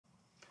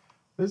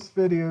This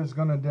video is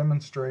going to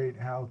demonstrate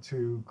how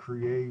to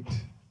create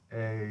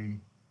a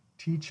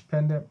Teach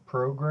Pendant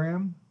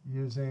program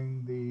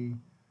using the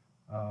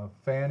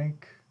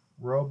Fanuc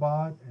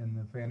robot and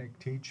the Fanuc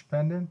Teach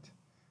Pendant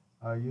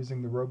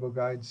using the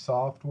RoboGuide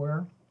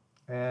software,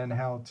 and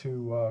how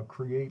to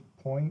create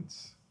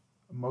points,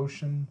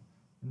 motion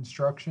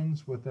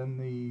instructions within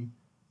the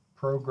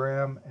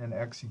program and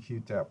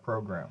execute that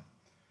program.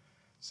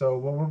 So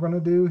what we're going to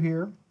do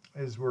here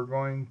is we're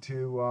going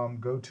to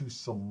go to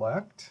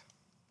Select.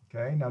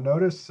 Okay, now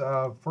notice,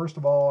 first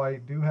of all, I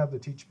do have the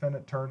Teach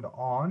Pendant turned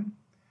on,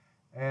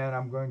 and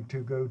I'm going to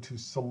go to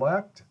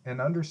Select,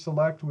 and under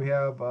Select we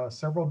have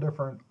several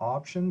different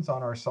options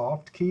on our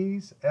soft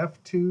keys.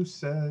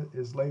 F2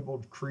 is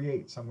labeled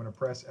Create, so I'm going to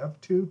press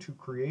F2 to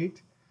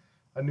create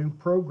a new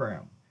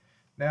program.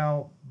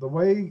 Now, the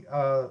way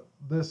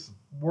this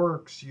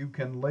works, you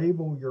can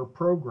label your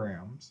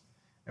programs,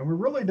 and we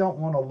really don't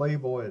want to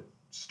label it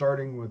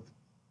starting with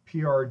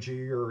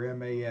PRG or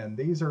MAN.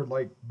 These are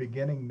like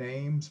beginning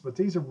names, but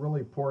these are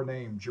really poor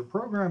names. Your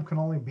program can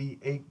only be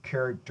 8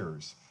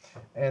 characters.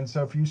 And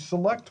so if you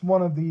select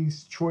one of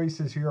these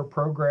choices here,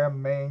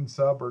 program, main,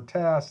 sub, or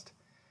test,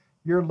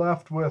 you're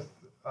left with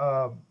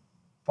 4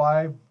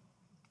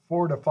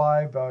 to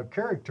 5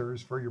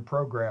 characters for your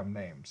program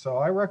name. So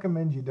I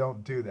recommend you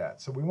don't do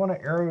that. So we want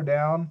to arrow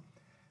down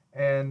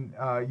and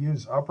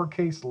use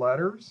uppercase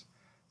letters.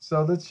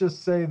 So let's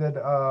just say that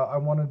I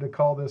wanted to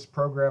call this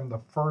program the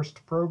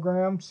first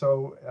program.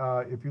 So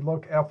if you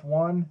look,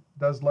 F1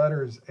 does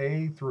letters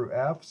A through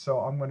F. So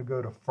I'm going to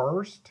go to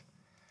first.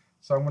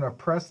 So I'm going to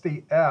press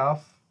the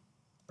F,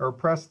 or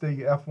press the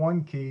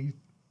F1 key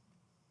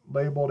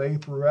labeled A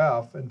through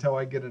F until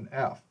I get an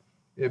F.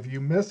 If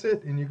you miss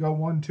it and you go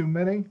one too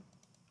many,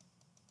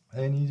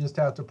 then you just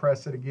have to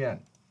press it again.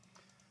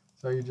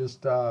 So you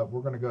just,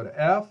 we're going to go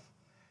to F.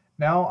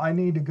 Now I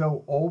need to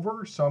go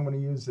over, so I'm going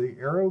to use the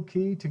arrow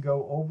key to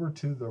go over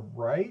to the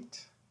right,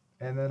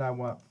 and then I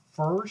want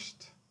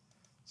first,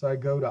 so I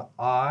go to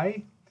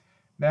I.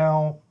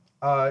 Now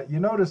you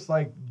notice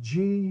like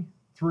G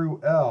through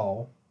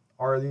L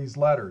are these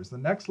letters. The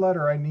next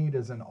letter I need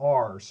is an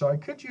R, so I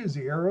could use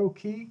the arrow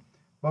key,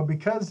 but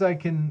because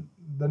the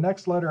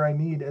next letter I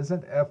need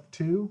isn't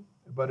F2,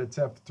 but it's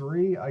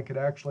F3, I could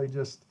actually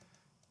just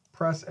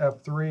press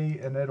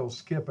F3 and it'll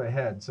skip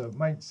ahead, so it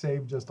might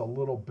save just a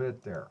little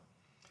bit there.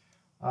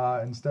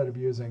 Instead of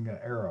using an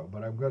arrow.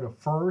 But I'm going to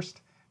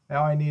first.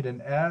 Now I need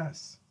an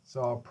S,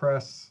 so I'll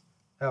press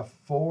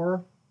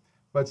F4.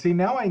 But see,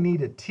 now I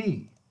need a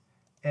T.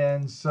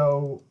 And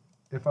so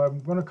if I'm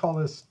going to call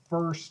this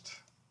first,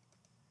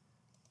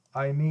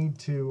 I need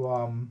to,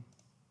 I'm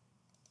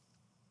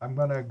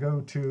going to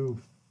go to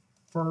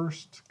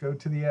first, go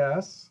to the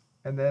S,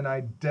 and then I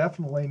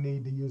definitely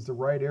need to use the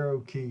right arrow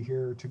key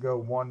here to go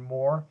one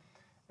more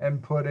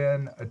and put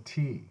in a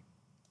T.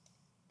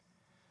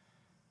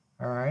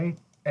 All right.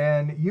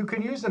 And you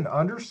can use an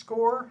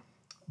underscore,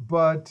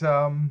 but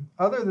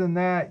other than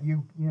that,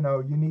 you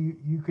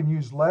can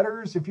use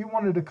letters. If you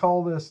wanted to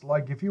call this,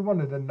 like if you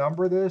wanted to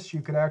number this,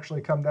 you could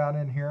actually come down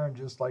in here and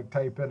just like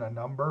type in a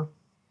number.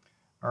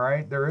 All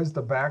right, there is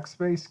the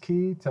backspace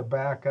key to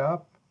back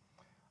up.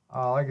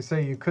 Like I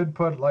say, you could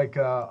put like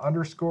a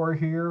underscore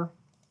here,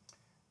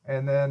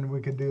 and then we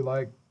could do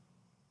like,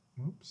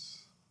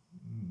 oops,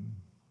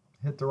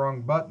 hit the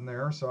wrong button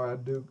there. So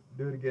I'd do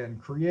it again.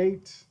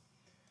 Create.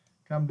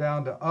 Come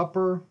down to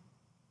upper,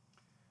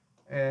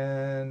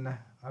 and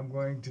I'm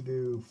going to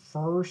do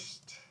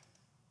first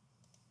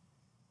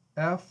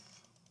F,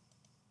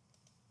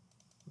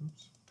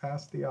 oops,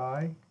 past the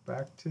I,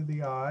 back to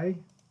the I,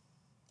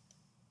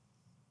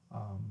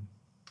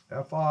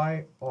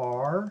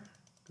 F-I-R,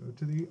 go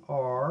to the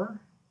R,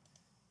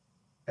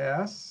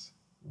 S,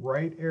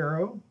 right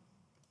arrow,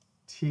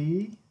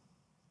 T,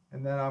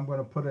 and then I'm going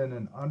to put in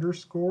an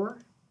underscore.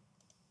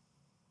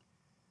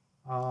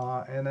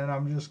 And then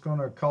I'm just going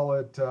to call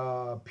it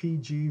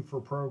PG for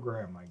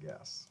program, I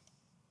guess.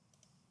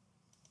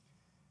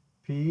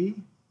 P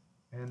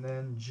and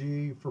then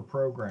G for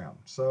program.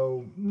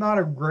 So not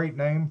a great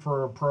name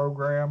for a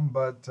program,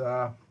 but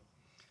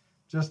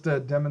just to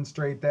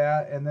demonstrate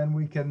that. And then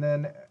we can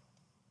then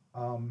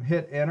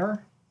hit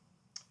enter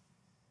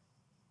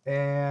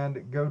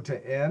and go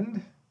to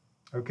end.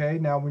 Okay,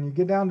 now when you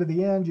get down to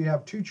the end, you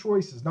have 2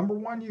 choices. Number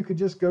 1, you could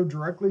just go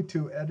directly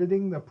to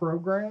editing the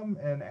program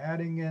and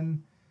adding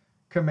in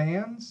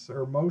commands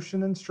or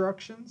motion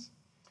instructions,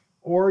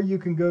 or you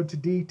can go to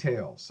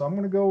details. So I'm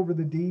going to go over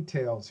the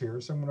details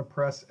here. So I'm going to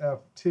press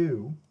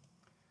F2,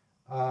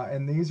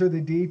 and these are the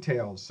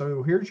details.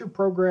 So here's your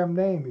program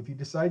name. If you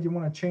decide you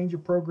want to change your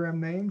program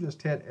name,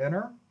 just hit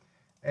enter,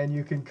 and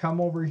you can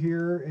come over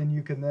here and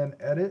you can then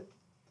edit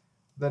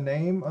the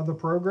name of the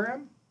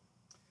program.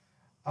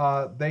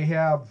 They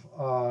have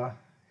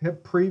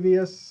hit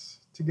previous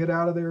to get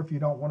out of there if you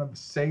don't want to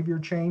save your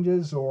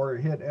changes, or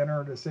hit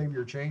enter to save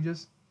your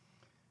changes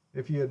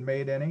if you had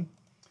made any.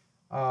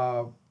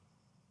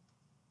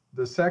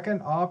 The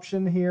second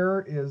option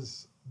here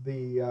is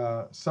the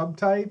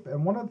subtype,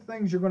 and one of the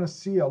things you're going to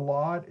see a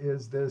lot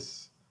is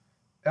this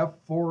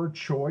F4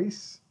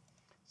 choice.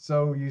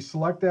 So you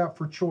select that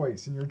for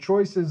choice, and your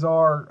choices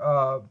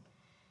are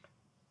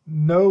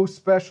no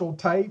special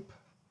type,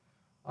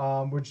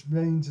 which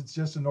means it's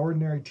just an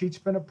ordinary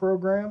Teach Pendant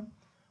program,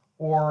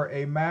 or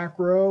a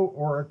macro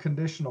or a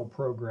conditional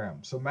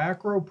program. So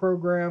macro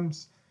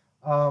programs,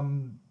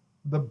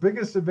 the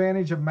biggest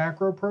advantage of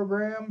macro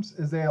programs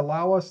is they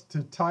allow us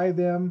to tie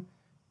them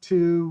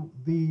to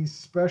these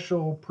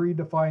special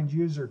predefined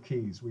user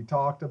keys we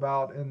talked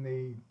about in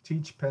the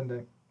Teach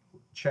Pendant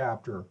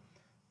chapter.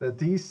 That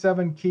these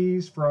 7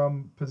 keys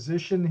from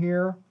position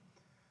here,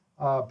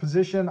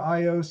 position,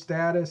 IO,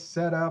 status,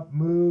 setup,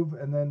 move,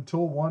 and then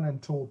tool 1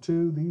 and tool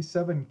 2, these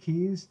 7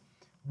 keys,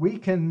 we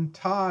can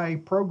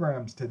tie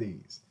programs to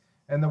these.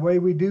 And the way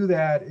we do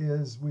that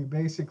is we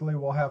basically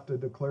will have to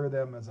declare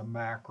them as a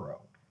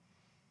macro.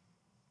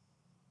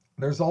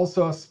 There's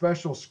also a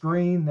special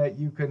screen that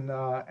you can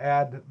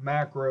add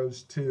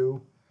macros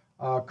to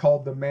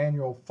called the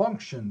manual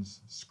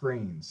functions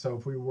screen. So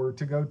if we were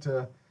to go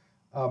to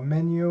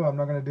menu, I'm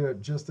not going to do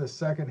it just a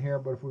second here,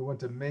 but if we went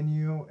to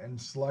menu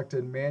and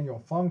selected manual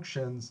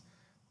functions,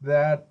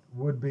 that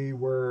would be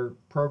where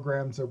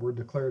programs that were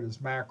declared as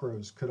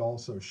macros could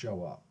also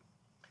show up.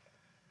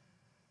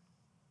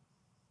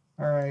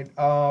 All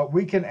right,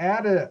 we can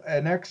add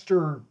an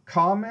extra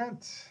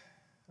comment.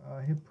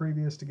 Hit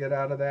previous to get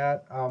out of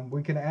that.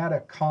 We can add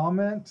a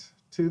comment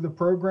to the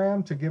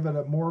program to give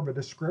it more of a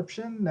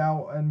description.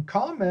 Now, in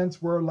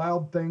comments, we're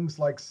allowed things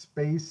like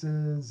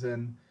spaces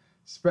and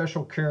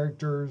special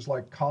characters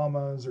like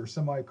commas or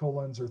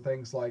semicolons or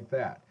things like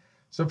that.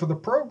 So for the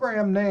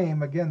program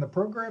name, again, the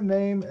program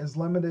name is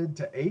limited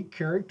to 8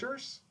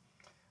 characters,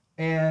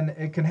 and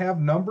it can have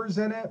numbers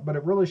in it, but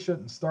it really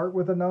shouldn't start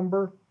with a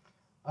number.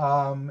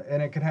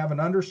 And it can have an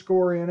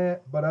underscore in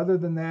it, but other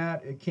than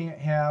that, it can't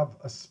have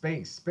a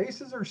space.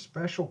 Spaces are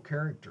special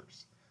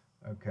characters,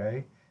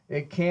 okay?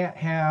 It can't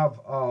have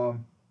a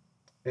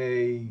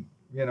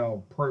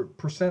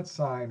percent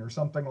sign or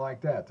something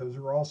like that. Those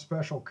are all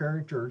special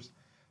characters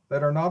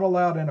that are not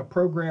allowed in a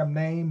program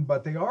name,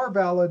 but they are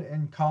valid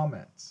in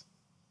comments.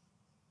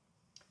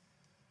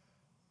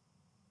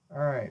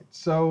 All right,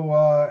 so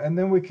and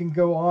then we can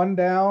go on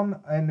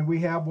down, and we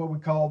have what we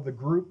call the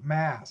group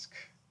mask.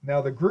 Now,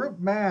 the group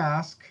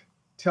mask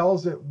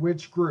tells it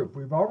which group.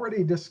 We've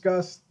already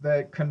discussed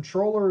that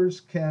controllers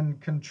can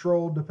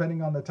control,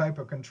 depending on the type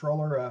of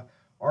controller, a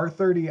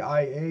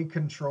R30IA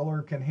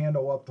controller can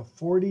handle up to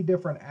 40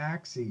 different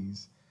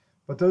axes,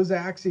 but those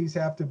axes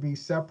have to be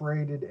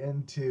separated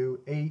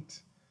into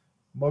 8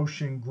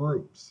 motion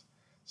groups.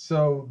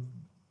 So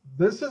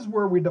this is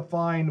where we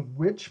define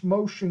which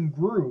motion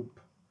group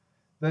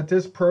that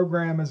this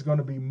program is going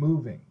to be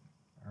moving.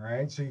 All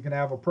right, so you can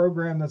have a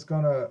program that's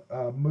going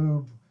to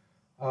move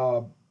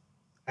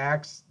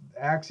axes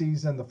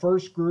in the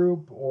first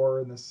group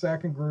or in the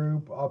second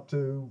group up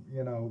to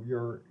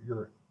your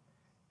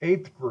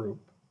 8th group.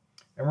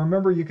 And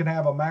remember, you can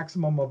have a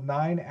maximum of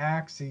 9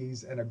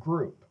 axes in a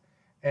group.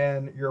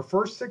 And your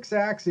first 6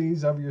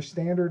 axes of your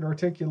standard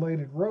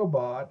articulated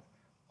robot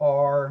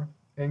are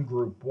in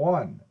group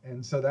 1.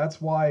 And so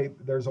that's why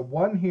there's a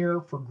 1 here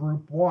for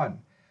group 1.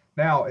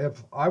 Now,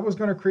 if I was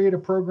going to create a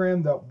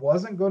program that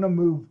wasn't going to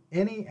move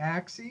any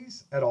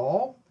axes at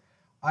all,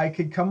 I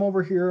could come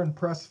over here and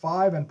press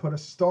 5 and put a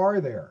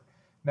star there.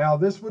 Now,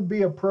 this would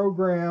be a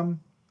program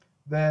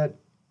that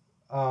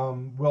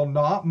will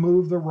not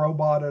move the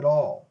robot at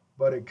all,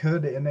 but it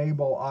could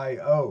enable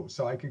I/O.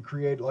 So I could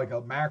create like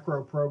a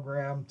macro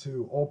program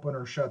to open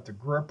or shut the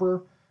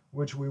gripper,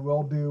 which we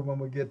will do when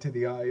we get to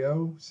the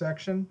I/O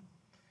section.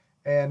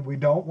 And we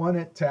don't want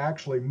it to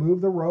actually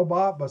move the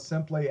robot, but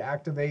simply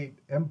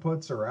activate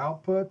inputs or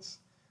outputs.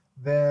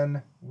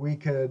 Then we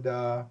could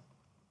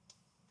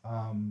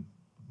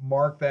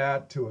mark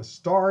that to a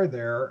star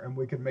there, and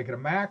we could make it a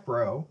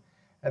macro,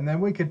 and then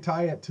we could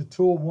tie it to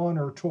tool 1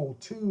 or tool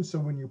 2, so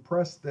when you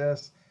press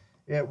this,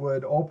 it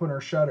would open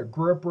or shut a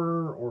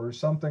gripper or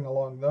something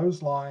along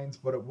those lines,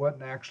 but it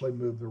wouldn't actually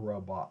move the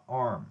robot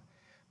arm.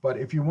 But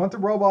if you want the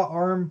robot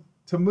arm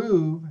to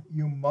move,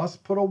 you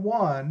must put a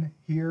 1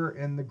 here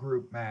in the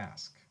group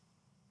mask.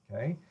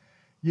 Okay.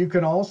 You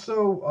can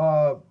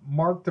also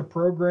mark the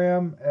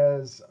program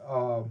as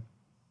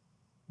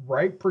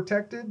write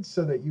protected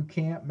so that you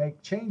can't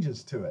make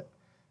changes to it.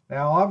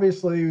 Now,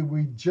 obviously,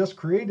 we just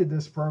created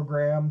this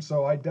program,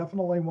 so I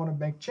definitely want to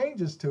make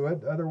changes to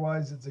it.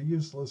 Otherwise, it's a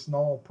useless,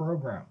 null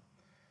program.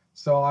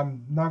 So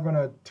I'm not going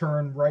to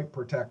turn write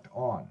protect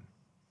on.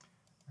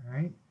 All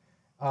right.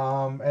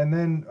 And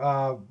then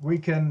we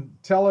can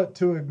tell it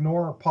to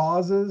ignore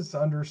pauses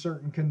under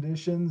certain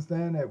conditions.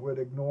 Then it would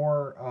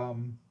ignore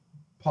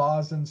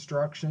pause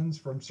instructions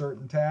from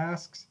certain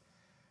tasks.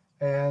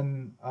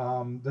 And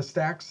the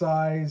stack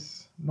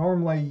size,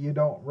 normally you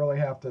don't really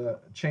have to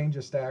change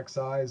a stack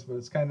size, but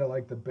it's kind of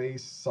like the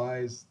base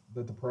size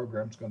that the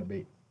program's going to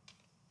be.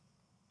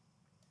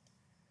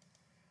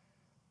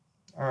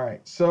 All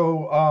right,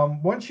 so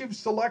once you've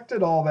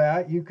selected all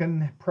that, you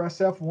can press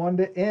F1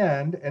 to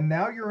end, and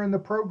now you're in the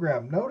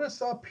program.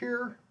 Notice up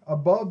here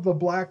above the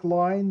black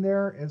line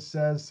there, it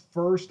says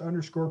first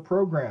underscore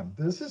program.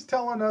 This is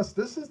telling us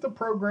this is the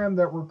program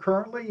that we're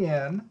currently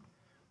in.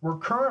 We're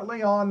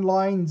currently on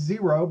line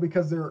 0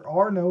 because there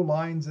are no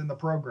lines in the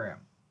program.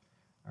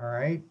 All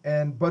right,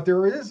 but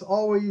there is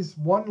always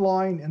one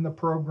line in the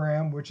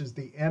program, which is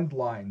the end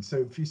line. So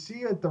if you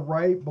see at the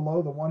right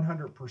below the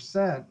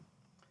 100%,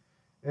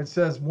 it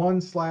says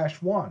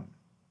 1/1.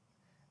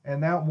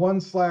 And that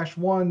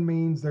 1/1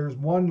 means there's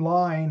one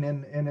line,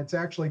 and it's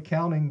actually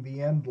counting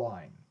the end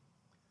line.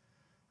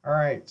 All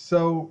right,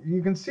 so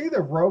you can see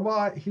the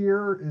robot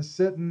here is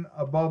sitting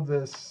above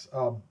this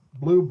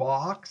blue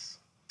box.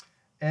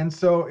 And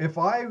so if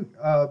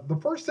the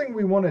first thing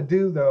we want to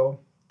do, though,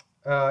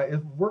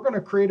 if we're going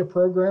to create a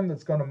program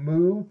that's going to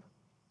move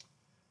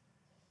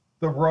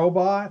the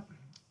robot,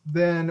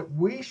 then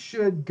we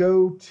should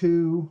go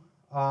to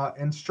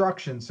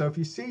instructions. So if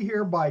you see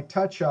here by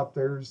touch up,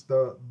 there's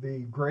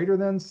the greater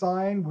than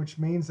sign, which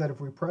means that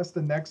if we press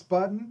the next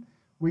button,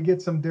 we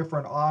get some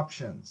different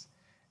options.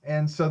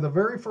 And so the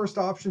very first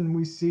option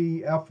we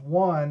see,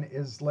 F1,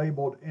 is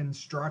labeled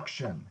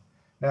instruction.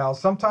 Now,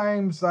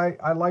 sometimes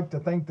I like to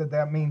think that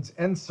that means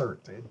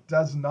insert. It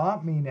does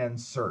not mean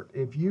insert.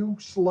 If you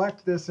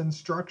select this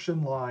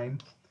instruction line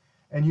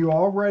and you're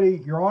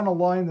on a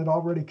line that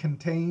already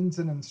contains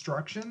an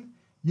instruction,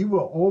 you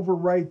will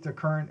overwrite the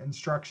current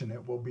instruction.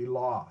 It will be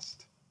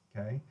lost,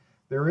 okay?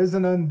 There is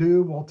an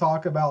undo we'll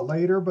talk about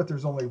later, but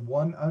there's only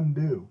one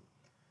undo.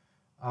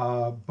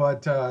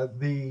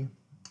 The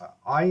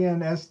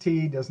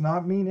INST does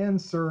not mean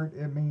insert,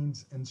 it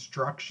means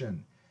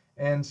instruction.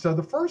 And so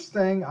the first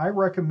thing I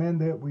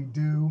recommend that we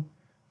do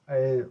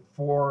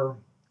for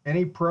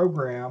any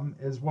program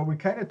is what we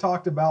kind of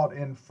talked about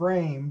in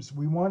frames.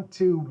 We want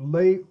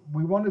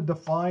to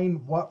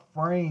define what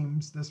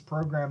frames this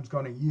program is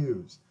going to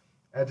use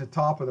at the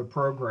top of the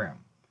program.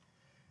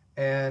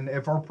 And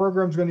if our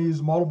program is going to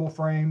use multiple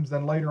frames,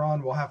 then later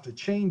on we'll have to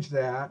change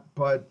that.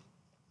 But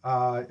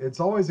it's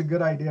always a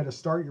good idea to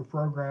start your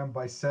program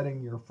by setting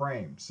your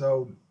frame.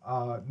 So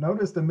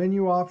notice the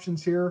menu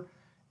options here.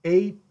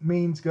 8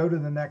 means go to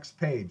the next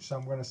page. So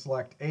I'm going to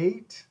select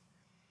 8.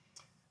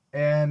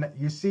 And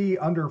you see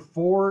under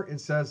 4,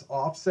 it says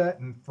offset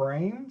and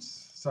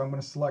frames. So I'm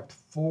going to select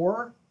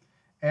 4.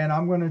 And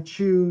I'm going to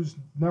choose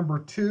number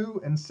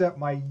 2 and set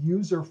my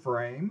user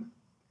frame.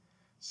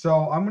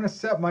 So I'm going to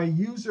set my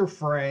user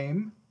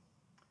frame.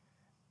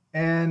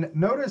 And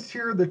notice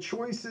here the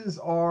choices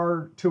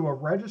are to a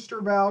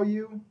register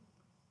value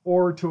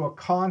or to a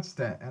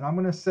constant. And I'm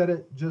going to set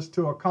it just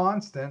to a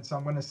constant. So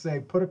I'm going to say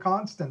put a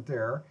constant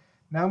there.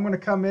 Now I'm going to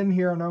come in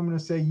here and I'm going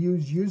to say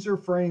use user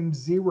frame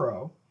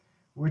 0,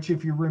 which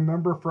if you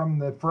remember from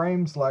the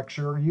frames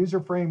lecture,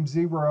 user frame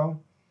 0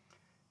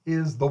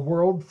 is the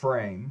world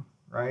frame,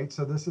 right?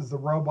 So this is the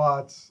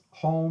robot's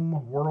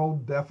home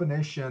world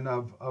definition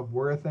of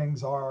where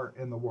things are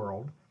in the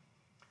world.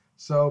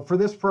 So for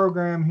this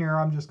program here,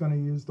 I'm just going to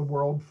use the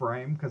world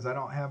frame because I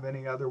don't have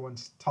any other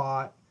ones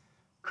taught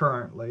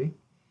currently.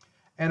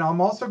 And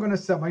I'm also going to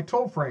set my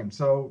tool frame.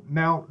 So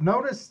now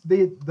notice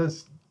the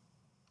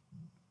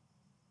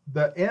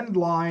end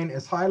line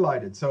is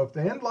highlighted. So if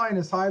the end line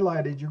is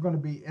highlighted, you're going to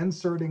be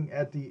inserting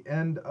at the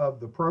end of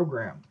the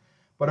program.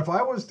 But if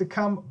I was to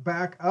come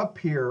back up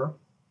here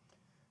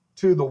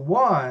to the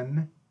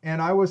 1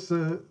 and I was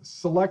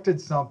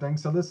selected something,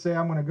 so let's say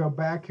I'm going to go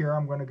back here,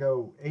 I'm going to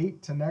go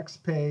 8 to next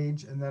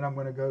page, and then I'm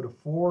going to go to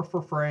 4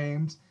 for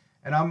frames,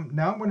 and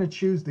now I'm going to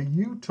choose the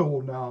U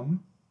tool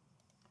num.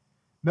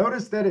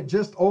 Notice that it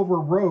just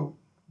overwrote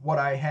what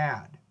I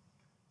had,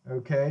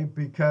 okay?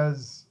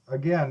 Because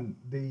again,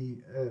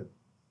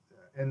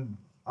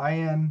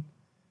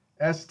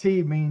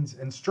 INST means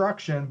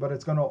instruction, but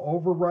it's going to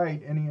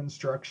overwrite any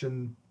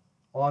instruction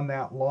on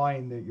that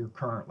line that you're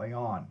currently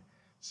on.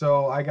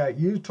 So I got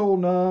utool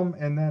num,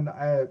 and then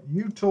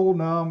utool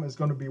num is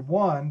going to be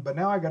 1, but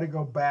now I got to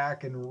go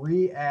back and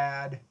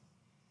re-add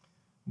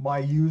my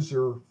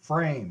user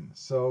frame.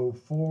 So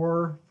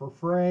 4 for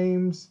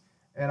frames,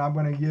 and I'm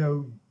going to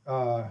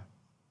go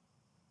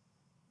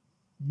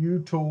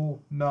utool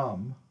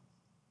num,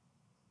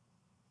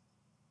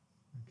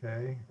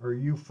 okay, or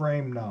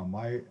uframe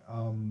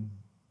num.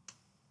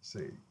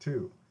 See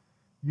 2,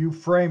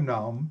 uframe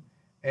num.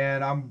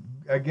 And I'm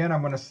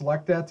going to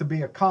select that to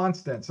be a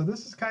constant. So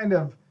this is kind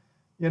of,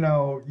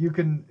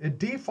 it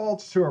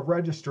defaults to a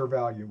register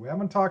value. We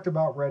haven't talked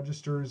about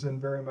registers in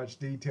very much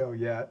detail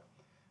yet,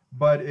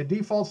 but it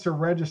defaults to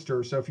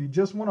register. So if you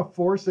just want to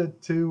force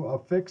it to a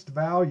fixed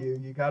value,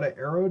 you got to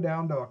arrow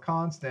down to a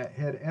constant,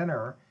 hit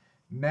enter.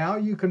 Now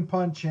you can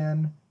punch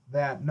in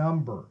that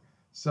number.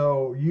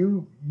 So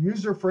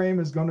user frame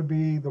is going to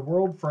be the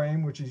world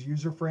frame, which is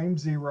user frame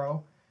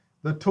 0.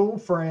 The tool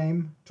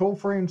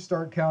frames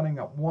start counting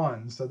at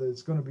 1, so that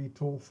it's going to be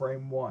tool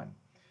frame 1.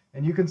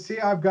 And you can see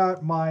I've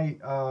got my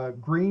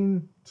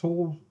green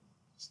tool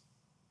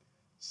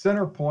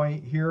center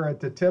point here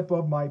at the tip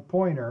of my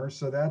pointer,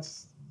 so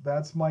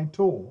that's my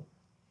tool.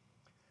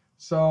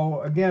 So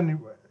again,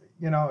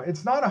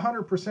 it's not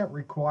 100%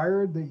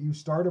 required that you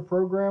start a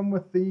program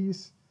with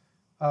these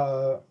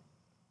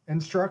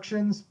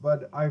instructions,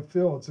 but I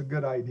feel it's a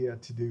good idea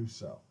to do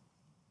so.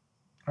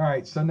 All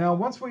right, so now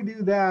once we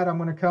do that, I'm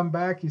going to come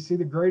back. You see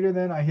the greater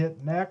than, I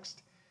hit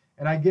next,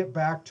 and I get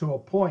back to a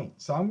point.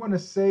 So I'm going to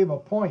save a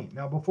point.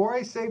 Now, before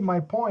I save my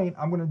point,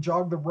 I'm going to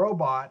jog the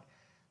robot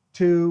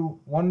to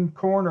one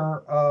corner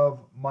of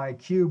my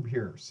cube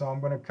here. So I'm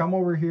going to come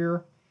over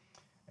here,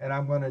 and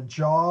I'm going to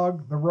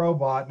jog the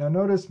robot. Now,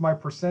 notice my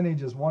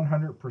percentage is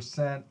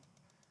 100%.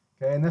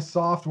 Okay, and this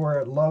software,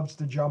 it loves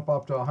to jump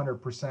up to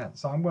 100%.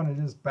 So I'm going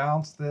to just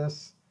bounce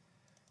this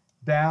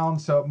down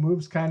so it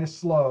moves kind of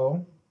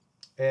slow.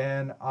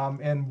 And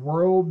I'm in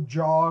world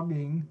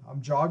jogging.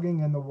 I'm jogging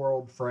in the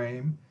world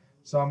frame.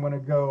 So I'm going to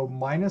go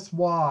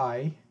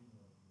 -Y.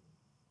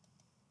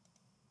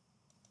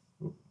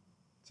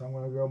 So I'm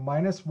going to go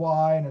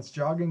 -Y, and it's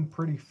jogging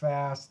pretty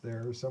fast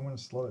there. So I'm going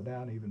to slow it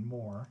down even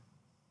more.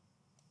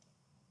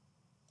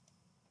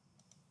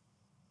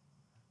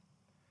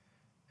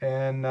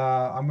 And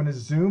I'm going to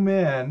zoom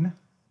in.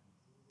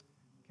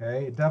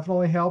 Okay, it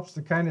definitely helps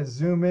to kind of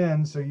zoom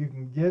in so you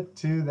can get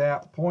to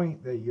that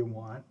point that you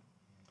want.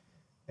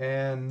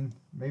 And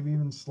maybe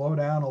even slow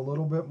down a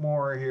little bit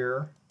more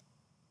here.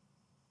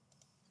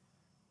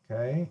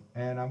 Okay,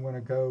 and I'm going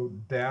to go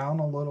down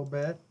a little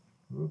bit.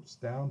 Oops,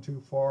 down too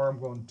far. I'm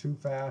going too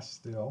fast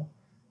still.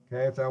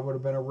 Okay, if that would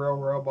have been a real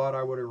robot,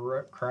 I would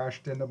have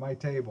crashed into my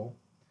table.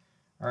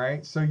 All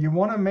right, so you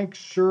want to make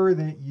sure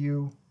that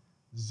you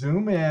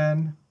zoom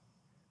in,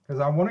 because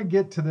I want to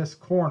get to this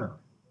corner.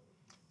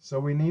 So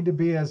we need to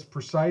be as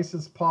precise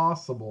as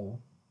possible.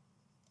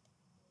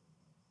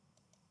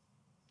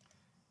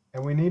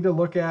 And we need to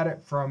look at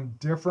it from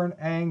different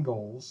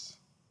angles.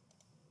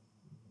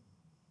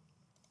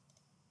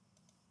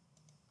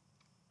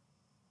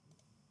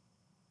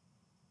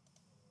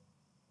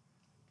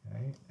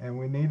 Okay, and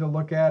we need to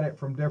look at it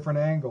from different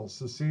angles.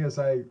 So see, as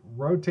I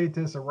rotate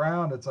this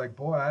around, it's like,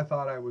 boy, I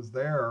thought I was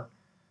there,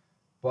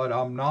 but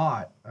I'm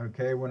not,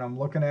 okay, when I'm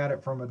looking at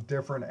it from a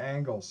different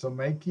angle. So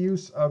make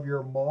use of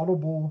your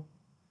multiple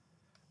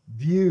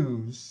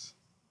views,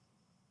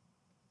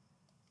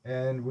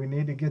 and we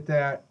need to get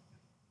that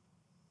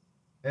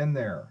in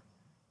there.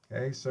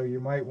 Okay, so you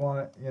might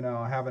want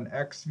to, have an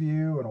X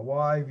view and a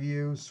Y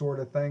view sort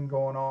of thing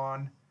going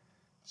on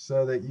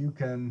so that you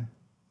can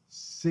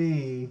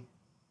see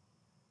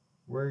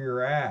where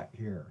you're at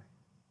here.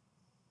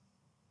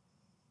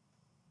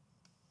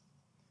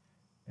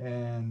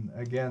 And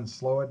again,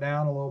 slow it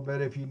down a little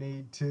bit if you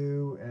need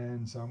to.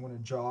 And so I'm going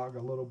to jog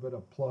a little bit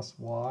of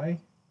 +Y.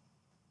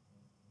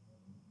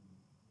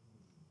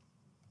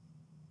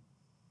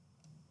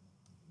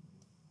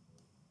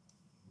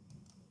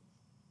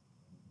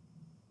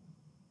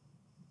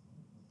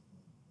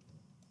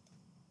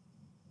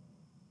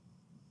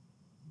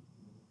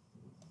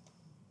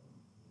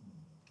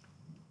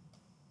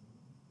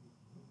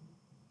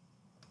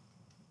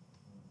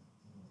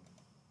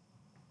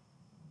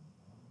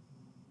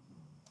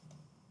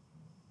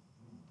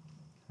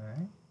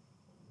 Okay.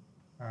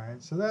 All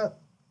right, so that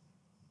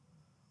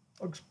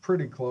looks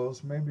pretty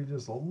close, maybe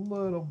just a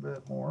little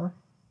bit more.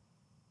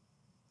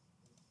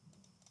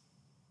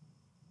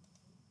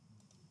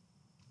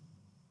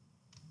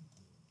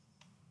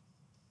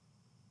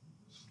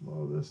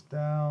 Slow this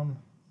down.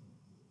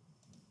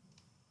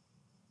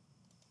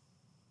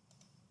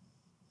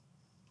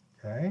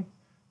 Okay,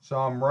 so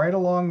I'm right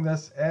along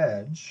this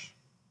edge.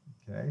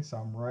 Okay, so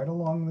I'm right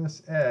along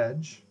this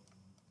edge.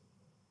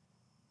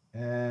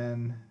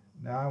 And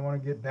now I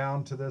want to get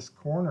down to this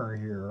corner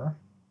here.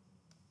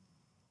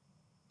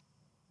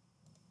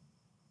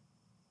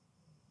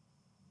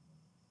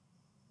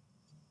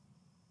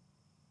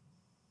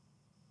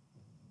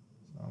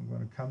 So I'm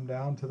going to come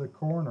down to the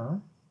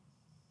corner.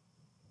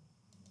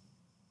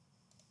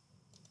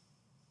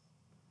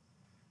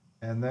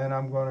 And then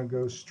I'm going to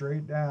go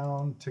straight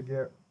down to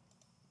get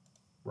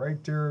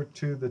right there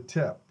to the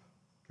tip.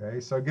 Okay,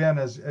 so again,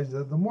 as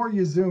the more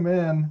you zoom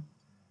in,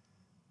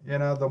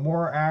 the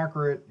more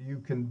accurate you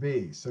can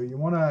be. So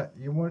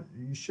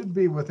you should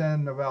be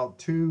within about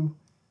 2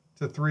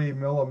 to 3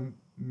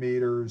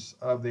 millimeters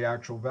of the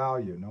actual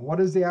value. Now, what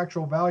is the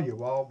actual value?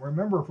 Well,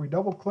 remember, if we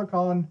double click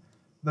on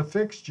the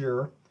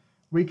fixture,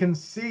 we can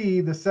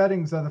see the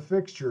settings of the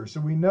fixture.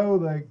 So we know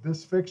that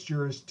this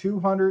fixture is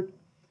 200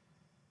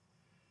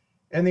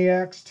 in the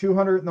X,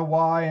 200 in the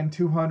Y, and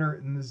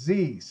 200 in the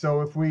Z.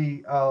 So if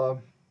we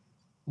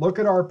look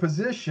at our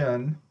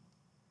position,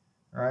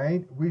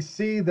 right, we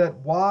see that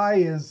Y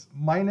is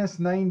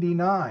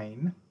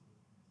 -99.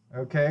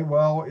 Okay,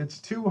 well, it's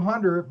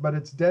 200, but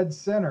it's dead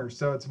center,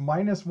 so it's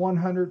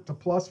 -100 to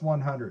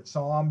 +100.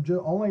 So I'm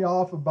only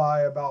off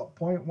by about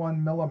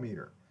 0.1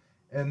 millimeter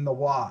in the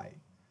Y.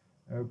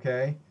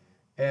 Okay,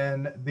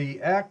 and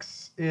the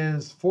X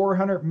is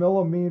 400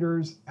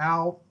 millimeters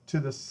out to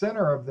the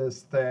center of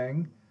this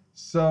thing.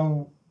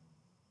 So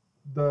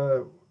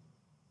the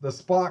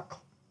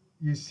spot,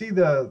 you see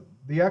the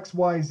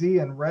XYZ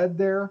in red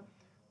there,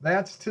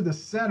 that's to the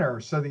center.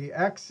 So the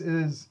X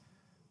is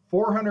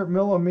 400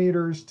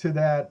 millimeters to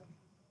that,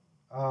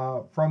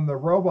 from the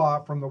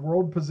robot, from the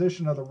world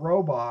position of the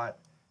robot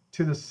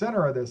to the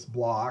center of this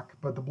block,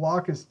 but the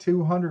block is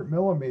 200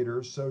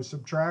 millimeters, so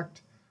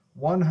subtract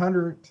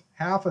 100,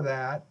 half of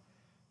that,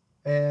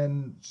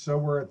 and so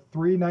we're at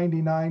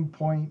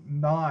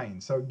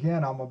 399.9. So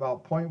again, I'm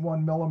about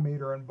 0.1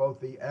 millimeter in both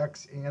the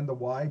X and the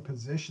Y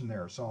position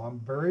there. So I'm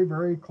very,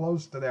 very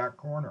close to that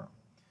corner.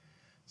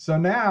 So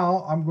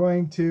now I'm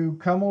going to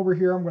come over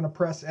here. I'm going to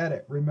press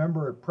edit.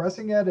 Remember,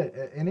 pressing edit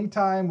at any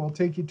time will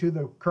take you to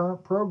the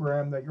current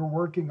program that you're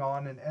working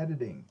on and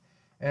editing.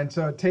 And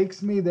so it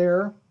takes me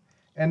there.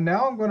 And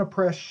now I'm going to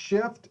press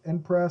shift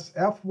and press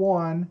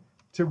F1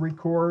 to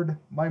record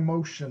my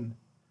motion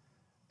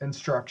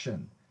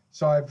instruction.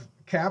 So I've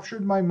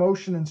captured my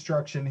motion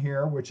instruction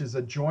here, which is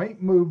a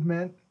joint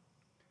movement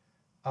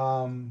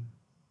to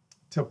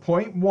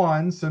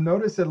 0.1. So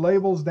notice it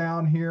labels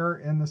down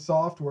here in the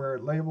software,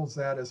 it labels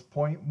that as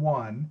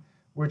 0.1,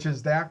 which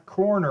is that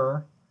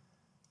corner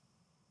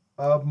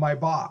of my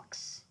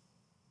box.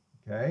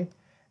 Okay.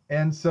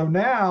 And so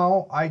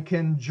now I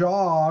can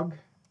jog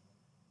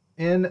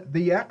in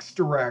the X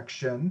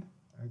direction.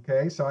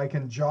 Okay. So I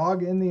can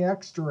jog in the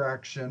X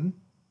direction.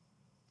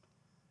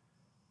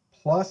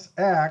 Plus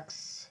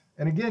X,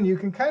 and again, you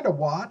can kind of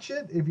watch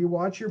it if you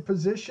watch your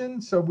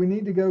position. So we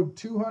need to go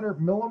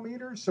 200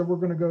 millimeters, so we're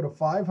going to go to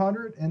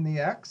 500 in the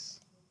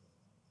X.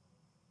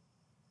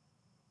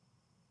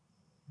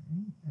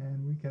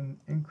 And we can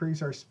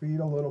increase our speed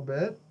a little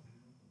bit.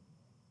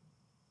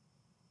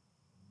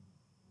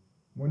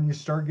 When you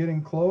start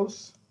getting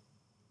close,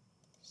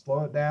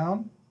 slow it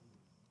down.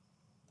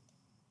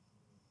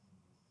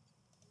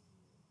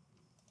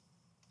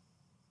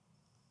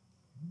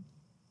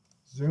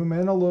 Zoom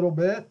in a little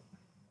bit.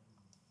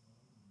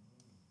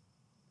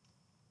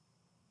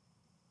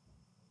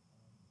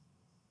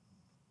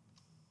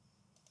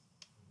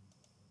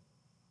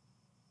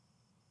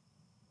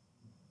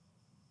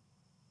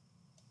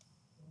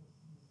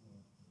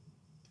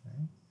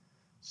 Okay.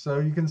 So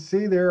you can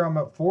see there I'm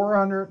at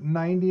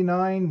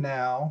 499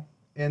 now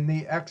in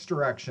the X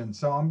direction.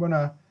 So I'm going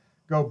to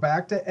go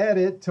back to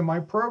edit to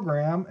my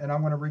program, and I'm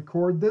going to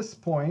record this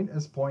point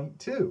as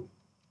 0.2.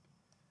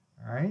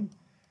 All right.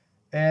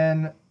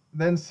 And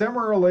then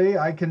similarly,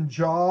 I can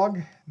jog.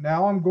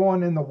 Now I'm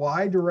going in the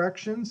Y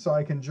direction, so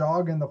I can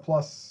jog in the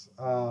plus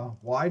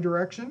Y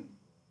direction.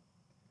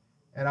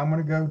 And I'm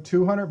going to go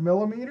 200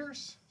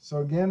 millimeters. So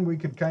again, we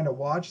could kind of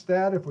watch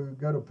that. If we would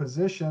go to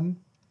position,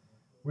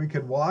 we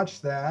could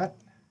watch that.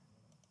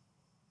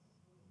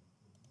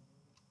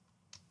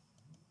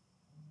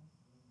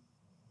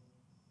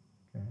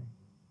 Okay.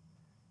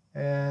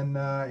 And,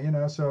 you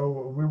know,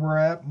 so we were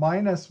at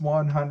minus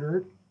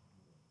 100.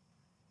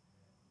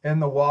 In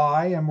the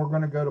Y, and we're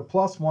going to go to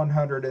plus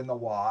 100 in the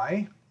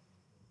Y.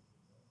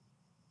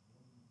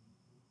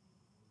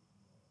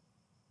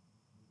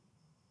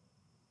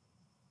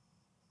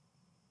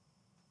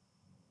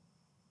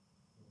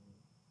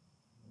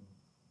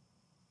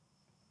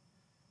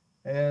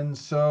 And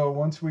so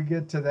once we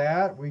get to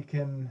that, we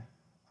can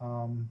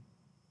once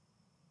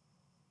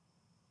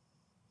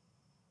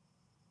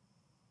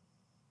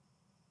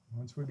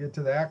we get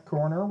to that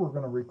corner, we're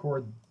going to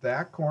record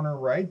that corner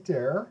right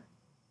there.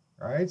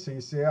 All right, so you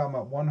see I'm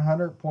at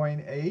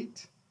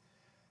 100.8.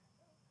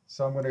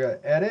 So I'm going to go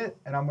edit,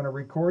 and I'm going to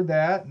record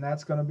that, and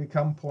that's going to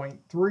become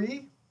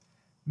 0.3.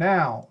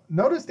 Now,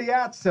 notice the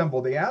 @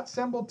 symbol. The @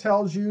 symbol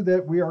tells you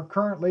that we are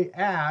currently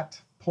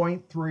at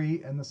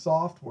 0.3 in the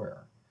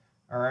software.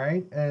 All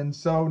right, and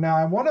so now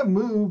I want to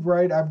move,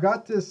 right? I've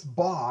got this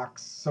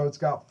box, so it's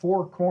got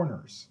 4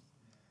 corners.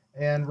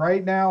 And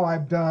right now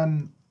I've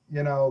done,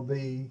 you know,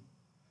 the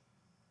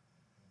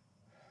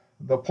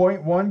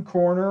 0.1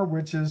 corner,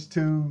 which is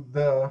to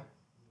the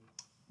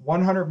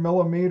 100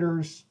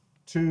 millimeters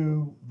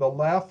to the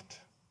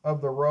left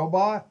of the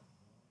robot,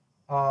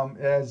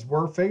 as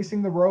we're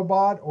facing the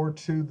robot, or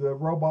to the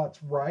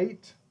robot's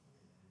right.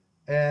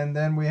 And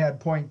then we had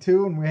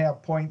 0.2 and we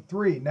have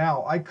 0.3.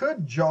 Now, I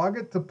could jog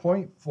it to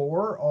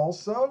 0.4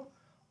 also,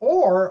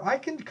 or I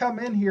can come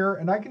in here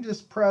and I can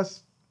just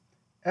press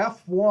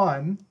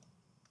F1.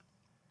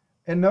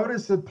 And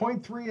notice that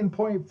 0.3 and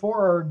 0.4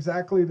 are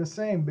exactly the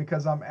same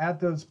because I'm at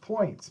those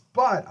points.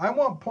 But I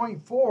want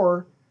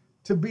 0.4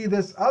 to be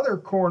this other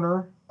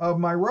corner of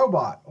my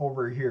robot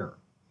over here.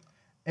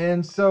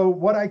 And so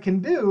what I can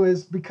do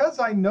is, because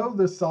I know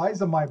the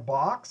size of my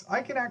box,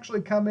 I can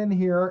actually come in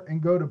here and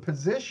go to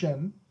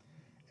position,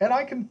 and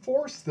I can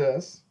force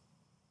this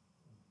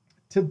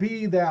to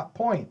be that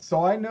point.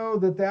 So I know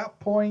that that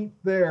point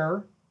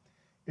there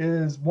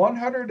is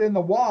 100 in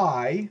the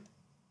Y,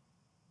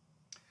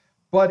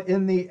 but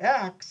in the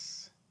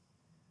X,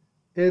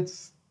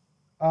 it's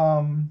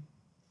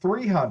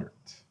 300,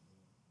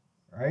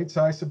 right?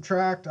 So I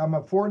subtract, I'm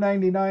at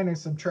 499, I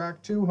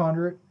subtract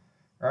 200,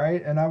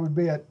 right? And I would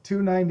be at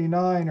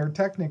 299, or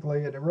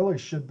technically it really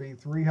should be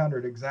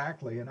 300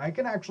 exactly. And I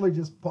can actually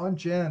just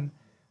punch in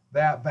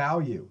that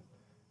value,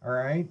 all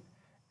right?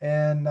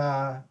 And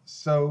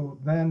so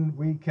then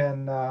we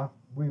can,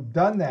 we've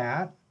done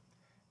that.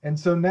 And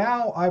so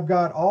now I've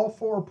got all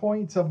 4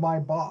 points of my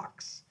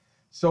box.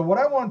 So what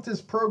I want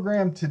this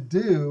program to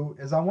do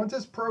is I want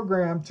this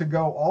program to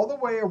go all the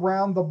way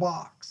around the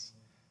box.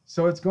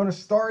 So it's going to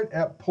start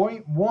at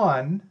point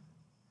 1.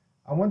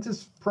 I want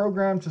this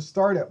program to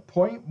start at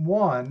point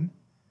 1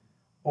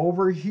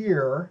 over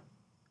here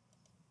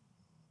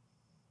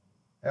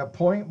at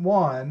point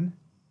 1,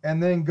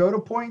 and then go to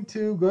point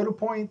 2, go to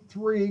point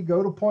 3,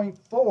 go to point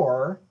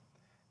 4,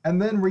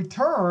 and then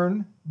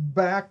return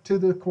back to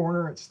the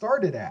corner it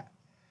started at.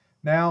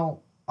 Now,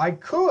 I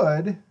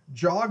could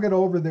jog it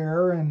over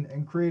there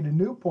and create a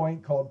new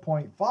point called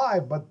point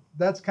 5, but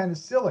that's kind of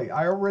silly.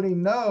 I already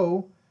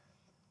know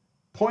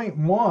point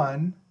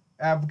 1.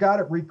 I've got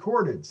it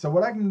recorded. So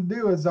what I can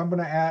do is I'm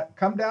going to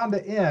come down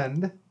to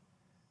end.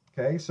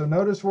 Okay, so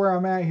notice where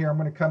I'm at here. I'm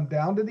going to come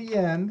down to the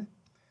end.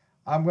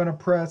 I'm going to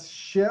press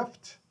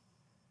Shift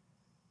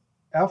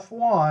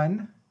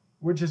F1,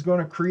 which is going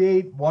to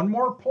create one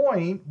more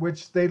point,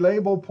 which they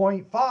label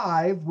point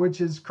 5, which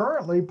is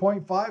currently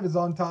point 5 is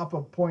on top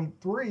of point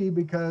 3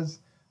 because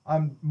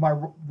my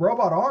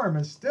robot arm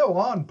is still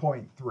on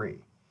point 3.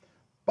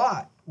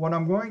 But what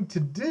I'm going to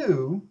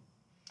do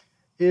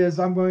is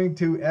I'm going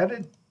to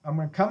edit. I'm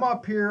going to come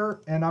up here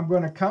and I'm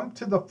going to come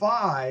to the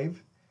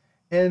 5,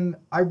 and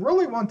I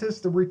really want this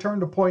to return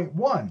to point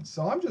 1.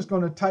 So I'm just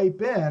going to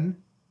type in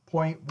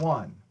point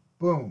 1.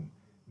 Boom.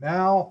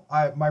 Now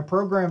my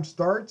program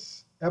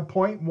starts at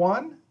point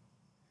 1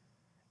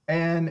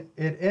 and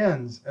it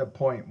ends at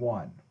point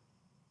 1.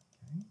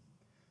 Okay.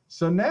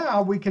 So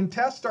now we can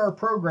test our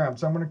program.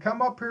 So I'm going to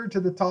come up here to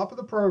the top of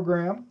the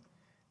program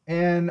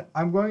and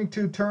I'm going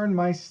to turn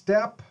my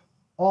step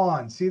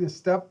on. See the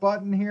step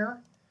button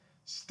here?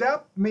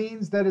 Step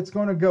means that it's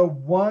going to go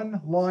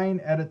one line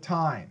at a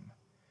time.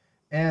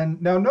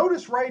 And now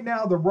notice right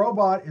now the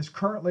robot is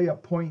currently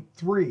at point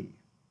 3.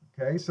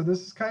 Okay, so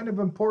this is kind of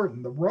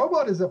important. The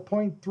robot is at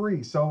point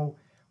 3. So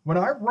when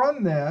I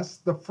run this,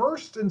 the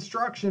first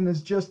instruction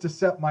is just to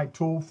set my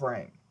tool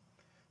frame.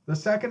 The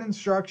second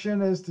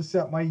instruction is to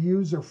set my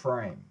user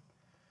frame.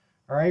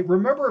 All right,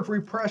 remember if we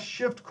press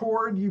Shift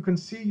Chord, you can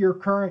see your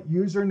current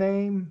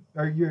username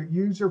or your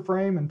user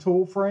frame and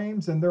tool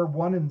frames, and they're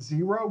 1 and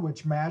 0,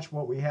 which match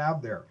what we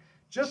have there.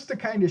 Just to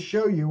kind of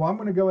show you, I'm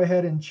going to go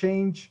ahead and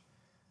change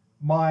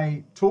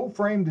my tool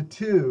frame to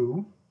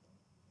 2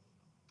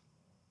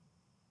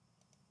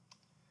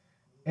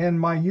 and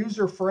my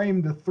user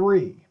frame to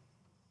 3.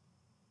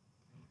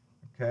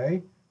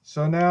 Okay,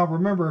 so now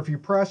remember if you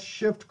press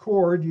Shift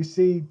Chord, you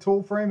see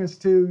tool frame is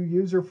 2,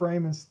 user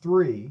frame is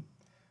 3.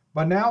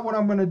 But now what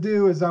I'm going to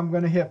do is I'm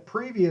going to hit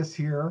previous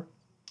here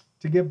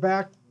to get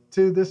back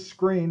to this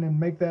screen and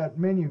make that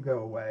menu go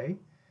away.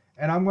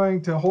 And I'm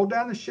going to hold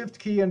down the Shift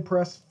key and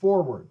press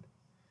forward.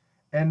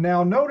 And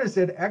now notice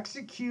it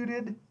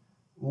executed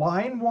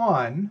line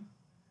 1,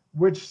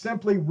 which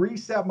simply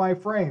reset my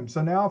frame.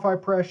 So now if I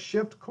press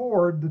Shift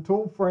Chord, the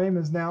tool frame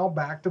is now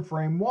back to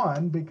frame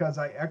 1 because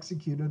I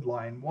executed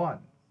line 1.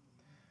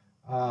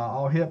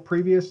 I'll hit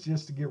previous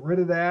just to get rid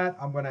of that.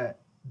 I'm going to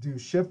do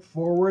Shift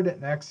forward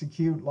and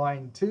execute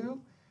line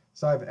 2.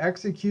 So I've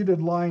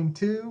executed line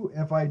 2.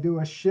 If I do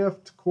a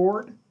Shift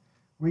Chord,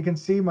 we can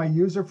see my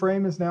user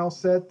frame is now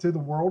set to the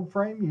world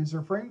frame,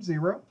 user frame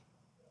 0.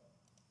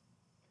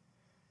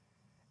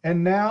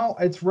 And now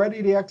it's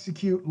ready to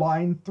execute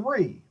line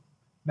 3.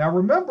 Now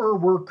remember,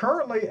 we're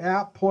currently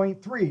at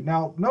point 3.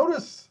 Now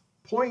notice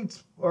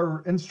points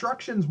or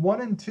instructions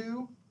 1 and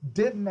 2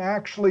 didn't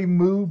actually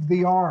move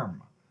the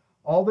arm.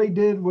 All they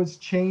did was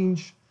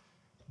change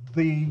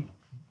the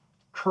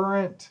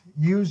current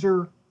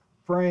user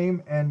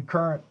frame and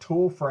current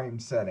tool frame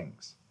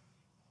settings.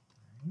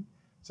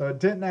 So it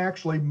didn't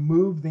actually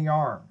move the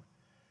arm.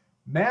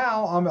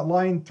 Now I'm at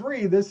line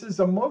 3. This is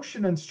a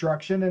motion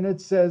instruction and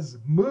it says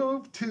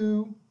move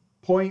to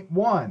point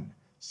 1.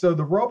 So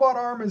the robot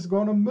arm is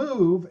going to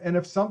move, and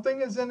if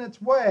something is in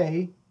its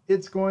way,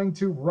 it's going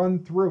to run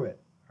through it.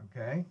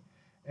 Okay?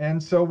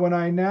 And so when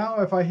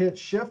if I hit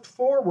Shift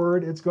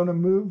forward, it's going to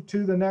move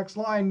to the next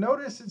line.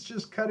 Notice it's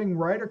just cutting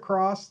right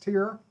across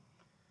here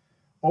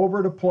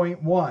over to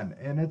point 1,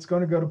 and it's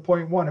going to go to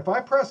point 1. If I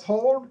press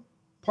hold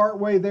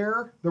partway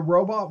there, the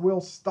robot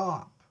will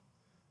stop.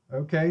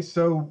 Okay,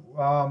 so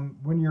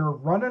when you're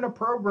running a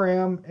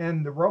program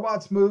and the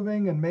robot's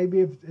moving and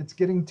maybe if it's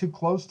getting too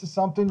close to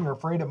something, you're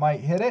afraid it might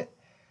hit it,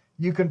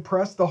 you can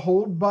press the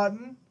hold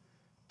button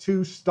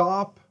to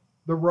stop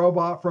the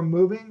robot from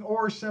moving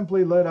or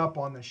simply let up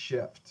on the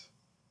shift.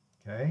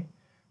 Okay,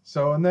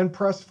 so and then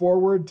press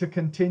forward to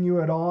continue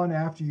it on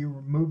after you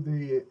remove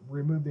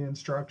the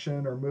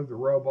instruction or move the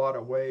robot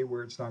away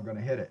where it's not going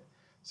to hit it.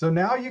 So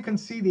now you can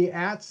see the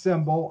at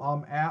symbol,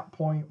 I'm at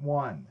point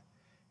 1.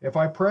 If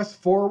I press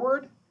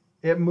forward,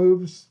 it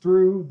moves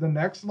through the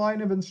next line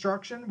of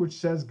instruction, which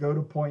says go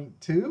to point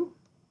 2.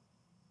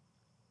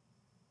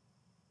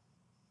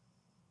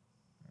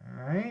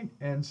 All right,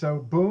 and so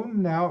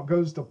boom, now it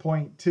goes to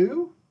point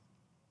 2.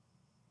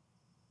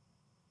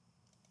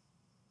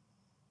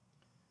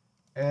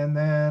 And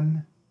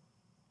then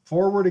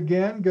forward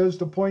again goes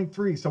to point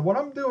 3. So what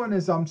I'm doing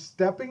is I'm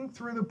stepping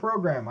through the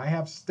program. I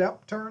have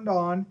step turned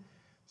on.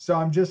 So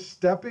I'm just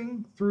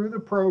stepping through the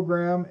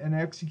program and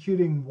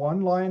executing one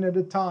line at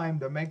a time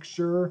to make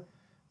sure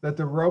that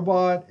the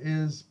robot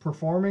is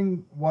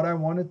performing what I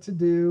want it to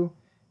do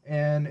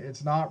and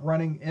it's not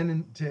running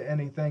into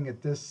anything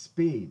at this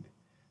speed.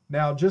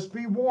 Now, just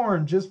be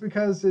warned, just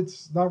because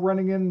it's not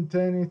running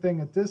into anything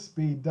at this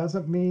speed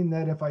doesn't mean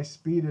that if I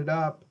speed it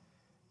up,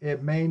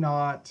 it may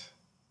not,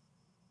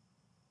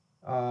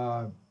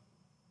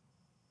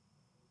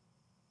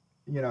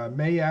 it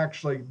may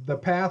actually, the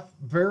path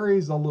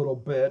varies a little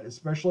bit,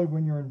 especially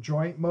when you're in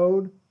joint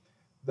mode.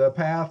 The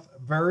path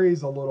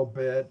varies a little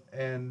bit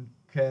and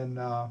can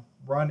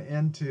run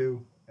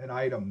into an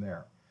item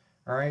there.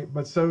 All right,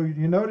 but so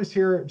you notice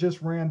here it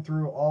just ran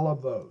through all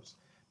of those.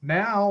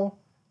 Now,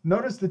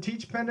 notice the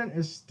Teach Pendant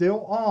is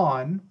still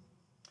on.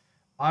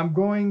 I'm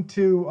going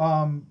to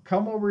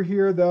come over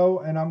here though,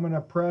 and I'm going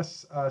to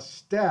press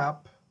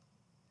step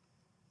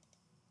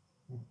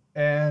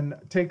and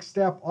take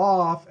step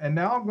off, and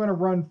now I'm going to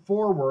run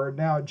forward.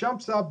 Now it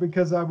jumps up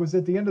because I was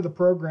at the end of the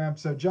program,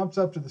 so it jumps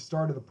up to the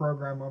start of the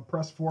program. I'm going to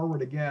press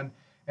forward again,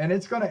 and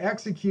it's going to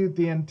execute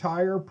the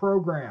entire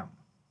program.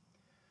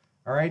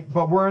 All right,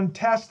 but we're in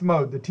test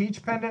mode. The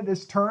Teach Pendant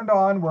is turned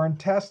on. We're in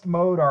test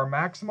mode. Our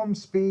maximum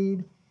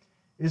speed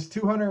is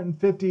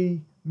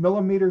 250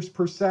 millimeters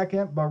per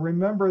second, but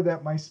remember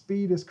that my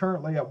speed is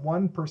currently at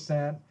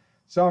 1%,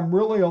 so I'm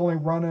really only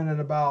running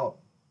at about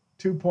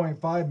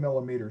 2.5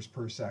 millimeters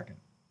per second,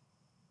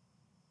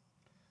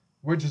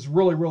 which is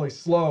really, really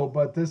slow,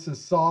 but this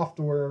is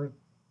software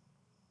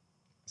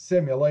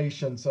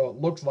simulation, so it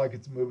looks like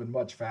it's moving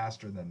much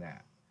faster than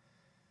that.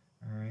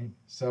 All right,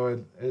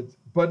 so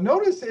but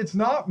notice it's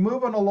not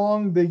moving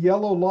along the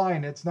yellow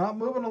line. It's not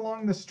moving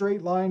along the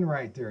straight line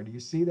right there. Do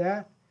you see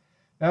that?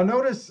 Now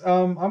notice,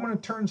 I'm going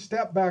to turn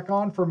step back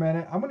on for a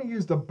minute. I'm going to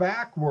use the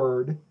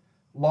backward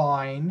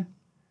line,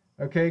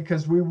 okay,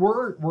 because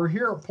we're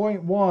here at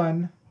point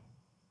 1.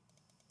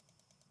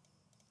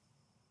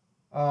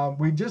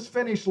 We just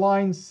finished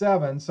line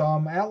 7, so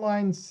I'm at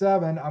line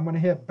 7. I'm going to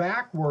hit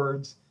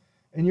backwards,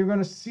 and you're going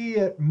to see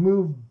it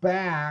move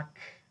back.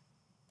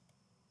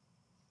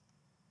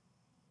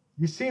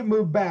 You see it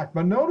move back,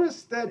 but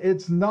notice that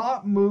it's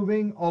not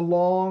moving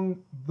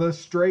along the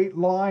straight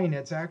line.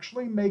 It's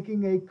actually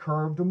making a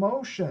curved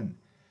motion.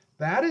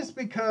 That is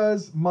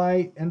because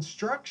my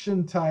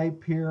instruction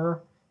type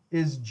here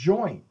is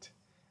joint.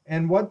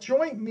 And what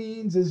joint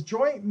means is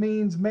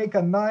make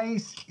a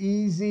nice,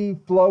 easy,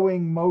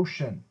 flowing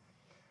motion.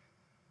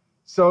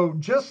 So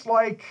just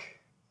like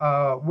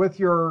with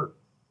your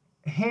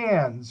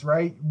hands,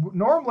 right?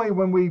 Normally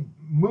when we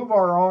move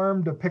our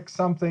arm to pick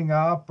something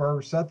up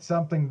or set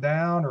something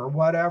down or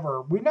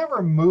whatever, we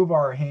never move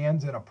our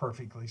hands in a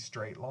perfectly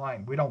straight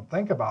line. We don't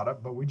think about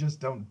it, but we just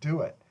don't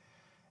do it.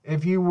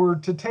 If you were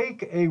to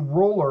take a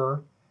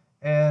ruler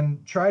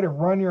and try to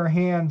run your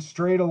hand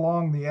straight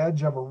along the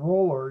edge of a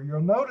roller,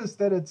 you'll notice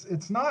that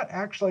it's not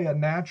actually a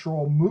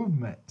natural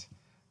movement,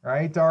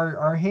 right?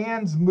 Our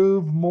hands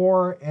move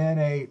more in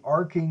a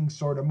arcing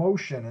sort of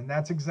motion, and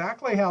that's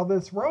exactly how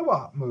this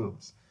robot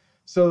moves.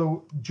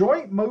 So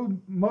joint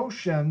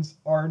motions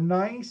are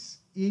nice,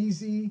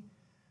 easy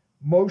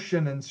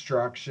motion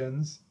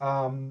instructions.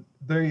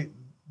 They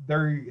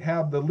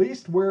have the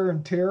least wear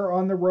and tear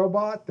on the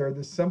robot. They're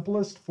the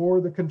simplest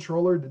for the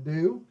controller to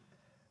do.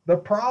 The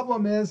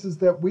problem is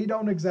that we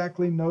don't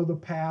exactly know the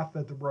path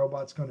that the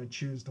robot's going to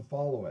choose to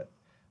follow it.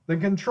 The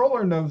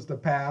controller knows the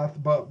path,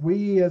 but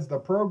we as the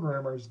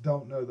programmers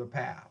don't know the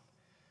path.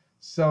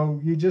 So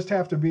you just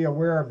have to be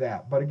aware of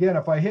that. But again,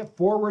 if I hit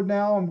forward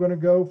now, I'm going to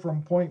go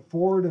from point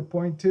 4 to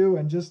point 2,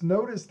 and just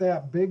notice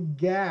that big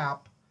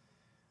gap,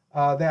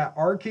 that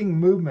arcing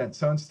movement.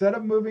 So instead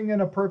of moving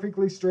in a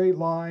perfectly straight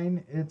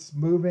line, it's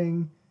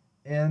moving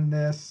in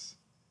this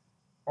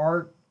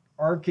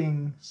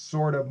arcing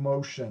sort of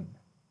motion.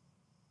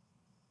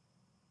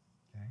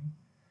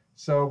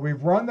 So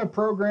we've run the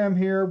program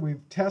here,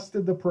 we've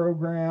tested the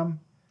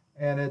program,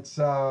 and it's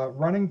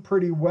running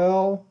pretty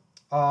well.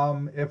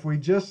 If we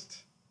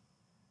just,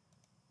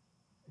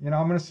 I'm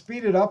going to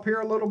speed it up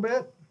here a little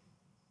bit,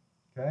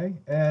 okay?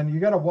 And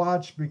you got to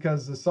watch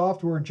because the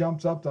software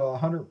jumps up to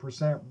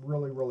 100%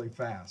 really, really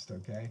fast,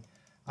 okay?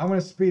 I'm going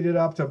to speed it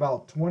up to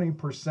about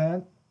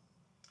 20%,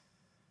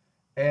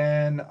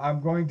 and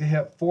I'm going to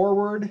hit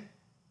forward.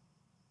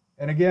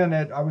 And again,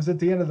 I was at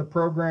the end of the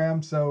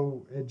program,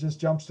 so it just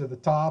jumps to the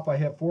top. I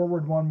hit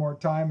forward one more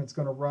time. It's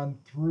going to run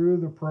through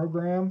the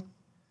program.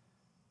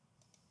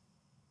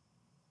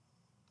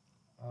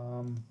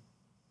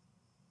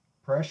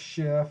 Press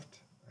shift,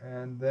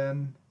 and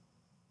then,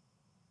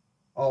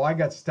 oh, I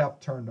got step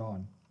turned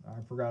on.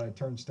 I forgot I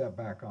turned step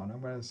back on.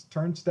 I'm going to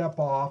turn step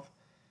off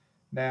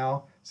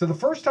now. So the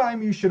first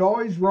time you should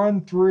always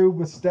run through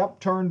with step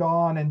turned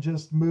on and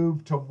just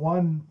move to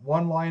one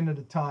line at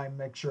a time,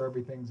 make sure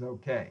everything's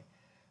okay.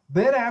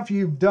 Then after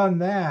you've done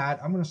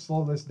that, I'm going to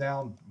slow this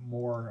down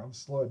more. I'll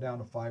slow it down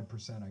to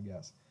 5%, I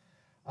guess.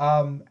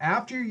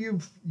 After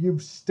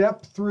you've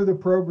stepped through the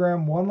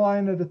program one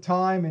line at a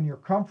time and you're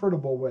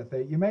comfortable with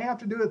it, you may have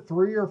to do it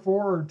 3 or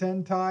 4 or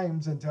 10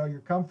 times until you're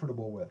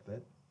comfortable with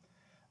it.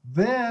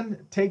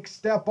 Then take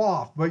step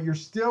off, but you're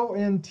still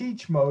in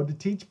teach mode. The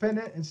teach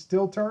pendant is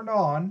still turned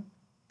on.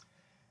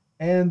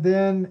 And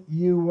then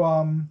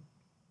you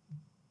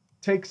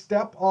take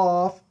step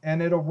off,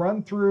 and it'll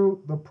run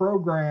through the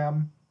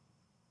program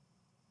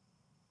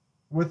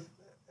with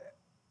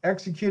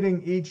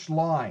executing each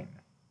line.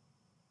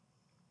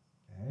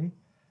 Okay.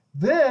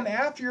 Then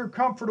after you're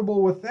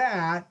comfortable with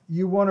that,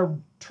 you want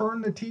to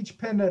turn the teach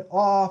pendant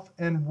off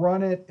and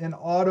run it in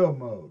auto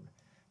mode.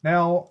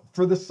 Now,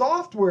 for the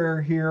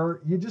software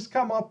here, you just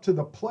come up to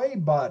the play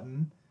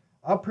button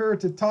up here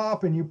at the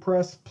top and you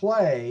press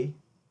play,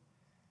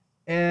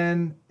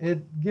 and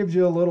it gives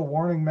you a little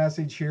warning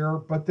message here,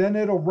 but then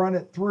it'll run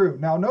it through.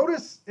 Now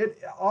notice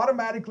it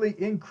automatically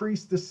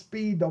increased the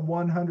speed to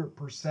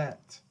 100%.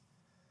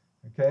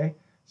 Okay,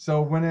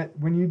 so when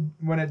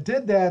it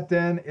did that,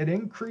 then it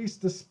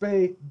increased the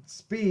speed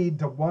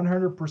to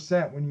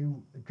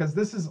 100% because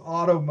this is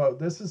auto mode.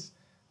 This is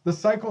the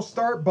cycle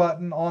start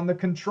button on the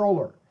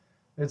controller.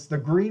 It's the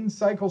green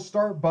cycle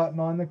start button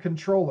on the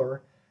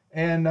controller.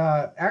 And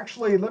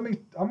actually, I'm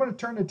going to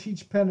turn the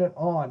teach pendant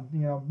on.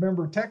 You know,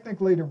 remember,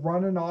 technically to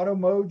run in auto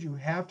mode, you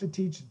have to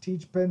teach the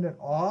teach pendant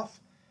off,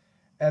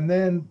 and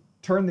then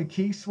turn the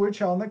key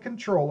switch on the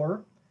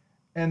controller,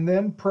 and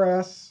then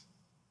press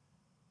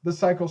the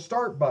cycle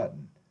start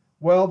button.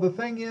 Well, the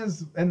thing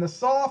is, in the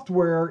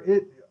software,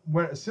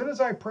 as soon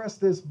as I press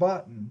this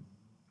button,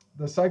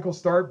 the cycle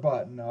start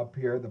button up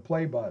here, the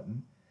play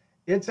button,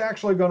 it's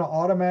actually going to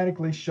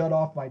automatically shut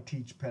off my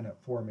teach pendant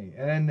for me.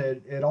 And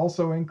it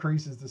also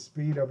increases the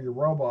speed of your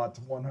robot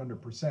to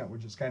 100%,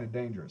 which is kind of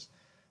dangerous.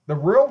 The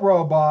real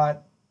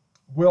robot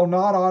will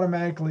not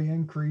automatically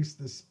increase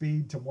the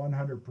speed to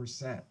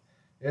 100%.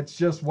 It's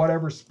just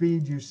whatever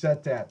speed you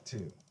set that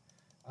to.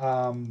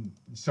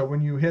 So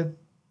when you hit,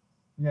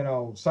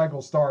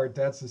 cycle start,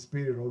 that's the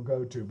speed it'll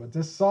go to. But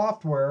this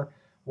software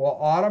will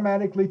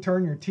automatically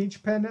turn your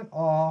teach pendant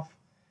off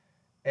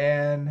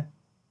and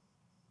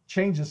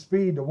change the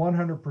speed to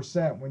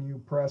 100% when you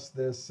press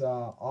this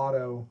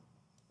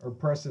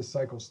press this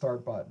cycle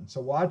start button. So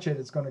watch it.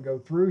 It's going to go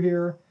through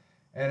here,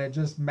 and it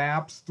just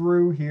maps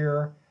through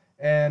here.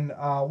 And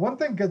one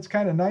thing that's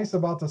kind of nice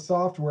about the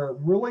software, it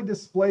really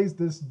displays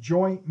this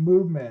joint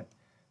movement.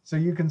 So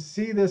you can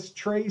see this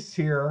trace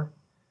here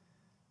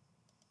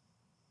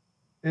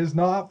is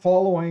not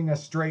following a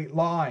straight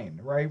line,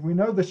 right? We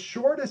know the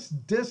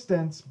shortest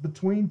distance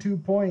between 2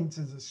 points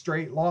is a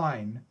straight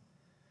line,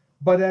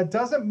 but that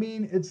doesn't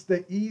mean it's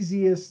the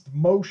easiest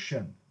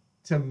motion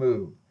to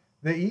move.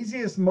 The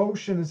easiest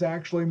motion is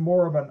actually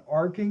more of an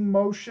arcing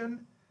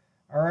motion.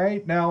 All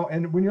right, now,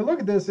 and when you look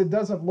at this, it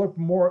doesn't look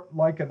more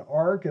like an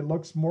arc. It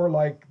looks more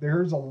like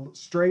there's a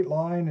straight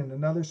line and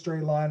another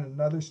straight line and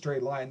another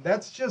straight line.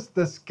 That's just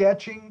the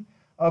sketching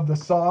of the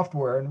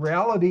software. In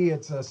reality,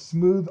 it's a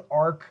smooth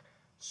arc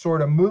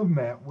sort of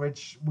movement,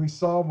 which we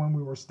saw when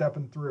we were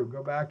stepping through.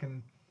 Go back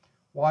and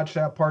watch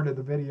that part of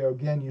the video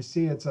again. You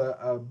see it's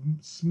a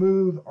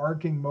smooth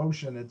arcing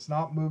motion. It's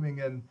not moving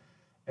in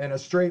a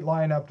straight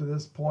line up to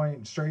this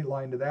point, straight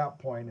line to that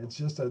point. It's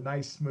just a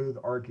nice smooth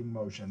arcing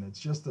motion. It's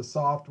just the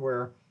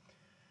software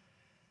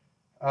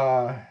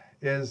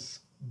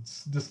is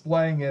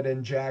displaying it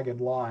in jagged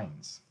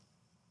lines.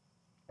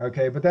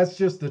 Okay, but that's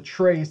just the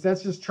trace.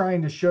 That's just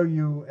trying to show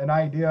you an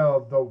idea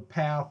of the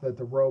path that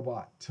the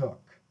robot took.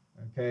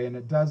 Okay, and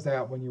it does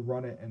that when you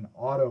run it in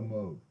auto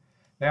mode.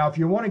 Now, if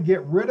you want to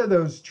get rid of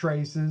those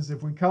traces,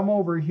 if we come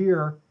over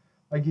here,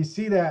 like you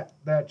see that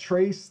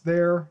trace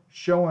there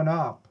showing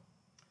up.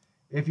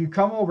 If you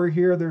come over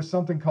here, there's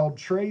something called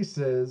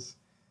traces,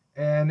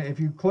 and if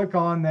you click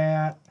on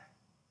that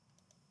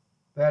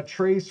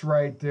trace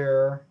right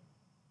there,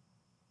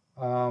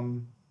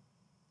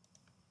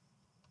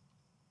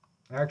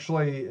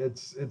 actually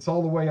it's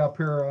all the way up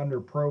here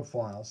under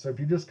profile. So if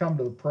you just come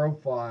to the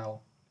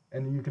profile,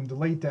 and you can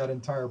delete that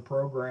entire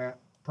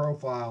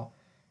profile,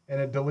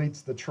 and it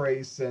deletes the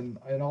trace and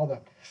all the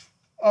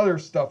other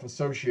stuff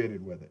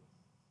associated with it.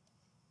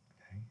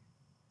 Okay.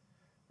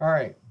 All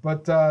right,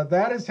 but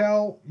that is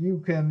how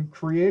you can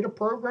create a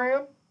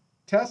program,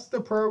 test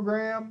the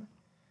program,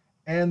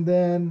 and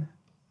then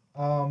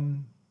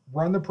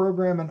run the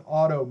program in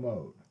auto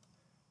mode.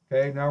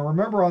 Okay, now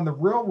remember, on the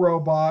real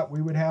robot,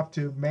 we would have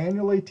to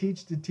manually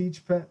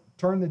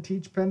turn the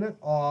teach pendant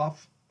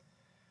off,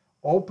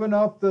 open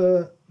up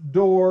the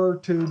door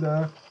to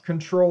the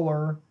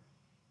controller,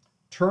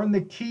 turn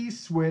the key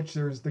switch.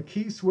 There's the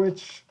key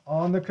switch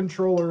on the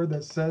controller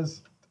that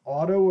says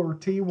auto or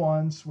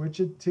T1, switch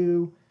it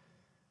to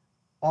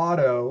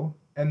auto,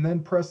 and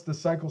then press the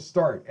cycle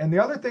start. And the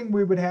other thing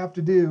we would have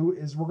to do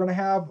is we're going to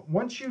have,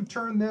 once you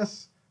turn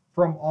this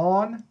from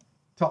on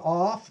to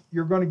off,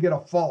 you're going to get a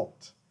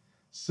fault.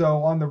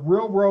 So on the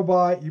real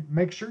robot, you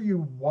make sure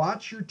you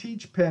watch your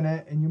teach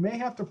pendant, and you may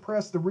have to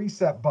press the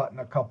reset button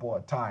a couple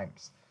of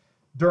times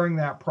during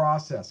that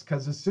process,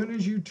 because as soon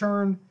as you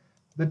turn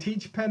the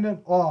teach pendant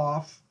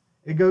off,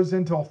 it goes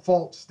into a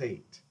fault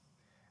state.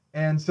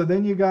 And so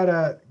then you got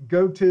to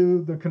go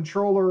to the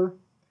controller,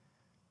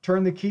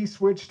 turn the key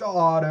switch to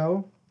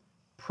auto,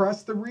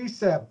 press the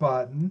reset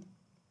button,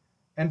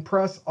 and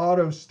press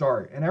auto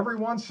start. And every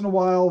once in a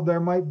while, there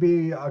might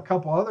be a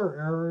couple other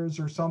errors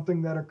or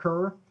something that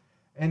occur.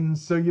 And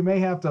so you may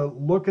have to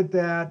look at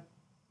that,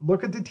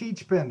 look at the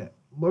Teach Pendant,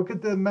 look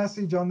at the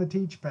message on the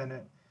Teach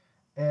Pendant,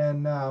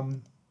 and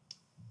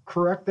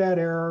correct that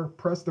error,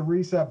 press the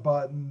reset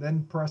button,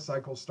 then press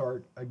cycle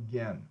start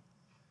again.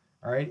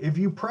 All right, if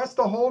you press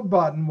the hold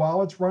button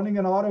while it's running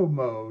in auto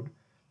mode,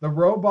 the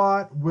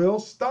robot will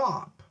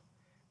stop.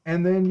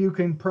 And then you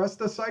can press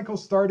the cycle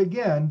start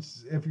again.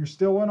 If you're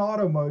still in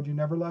auto mode, you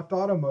never left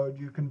auto mode,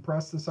 you can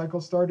press the cycle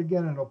start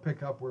again and it'll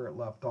pick up where it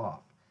left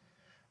off.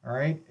 All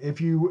right, if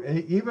you,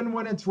 even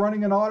when it's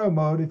running in auto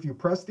mode, if you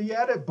press the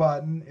edit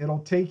button, it'll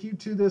take you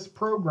to this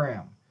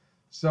program.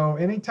 So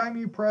anytime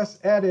you press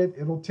edit,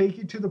 it'll take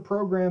you to the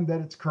program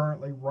that it's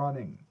currently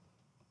running.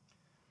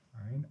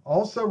 All right.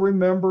 Also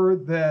remember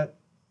that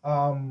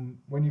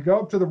when you go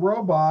up to the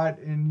robot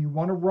and you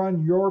want to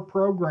run your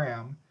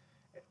program,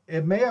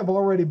 it may have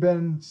already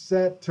been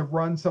set to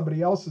run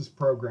somebody else's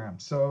program.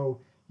 So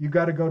you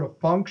got to go to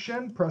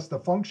function, press the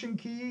function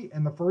key,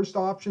 and the first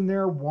option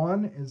there,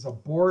 1, is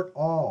abort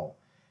all.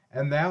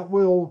 And that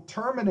will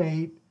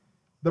terminate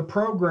the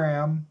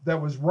program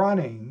that was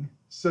running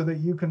so that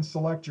you can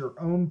select your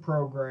own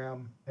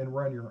program and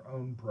run your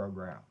own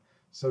program.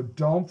 So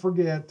don't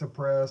forget to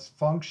press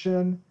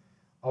function,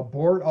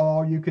 abort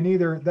all. You can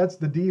either, that's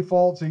the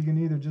default, so you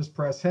can either just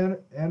press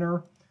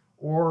enter,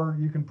 or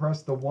you can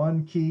press the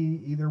 1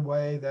 key. Either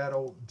way,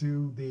 that'll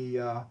do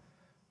the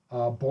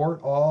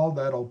abort all.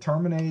 That'll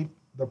terminate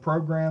the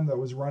program that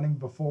was running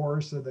before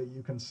so that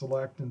you can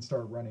select and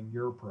start running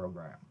your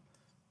program.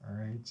 All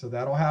right, so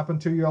that'll happen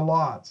to you a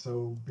lot,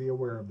 so be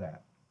aware of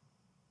that.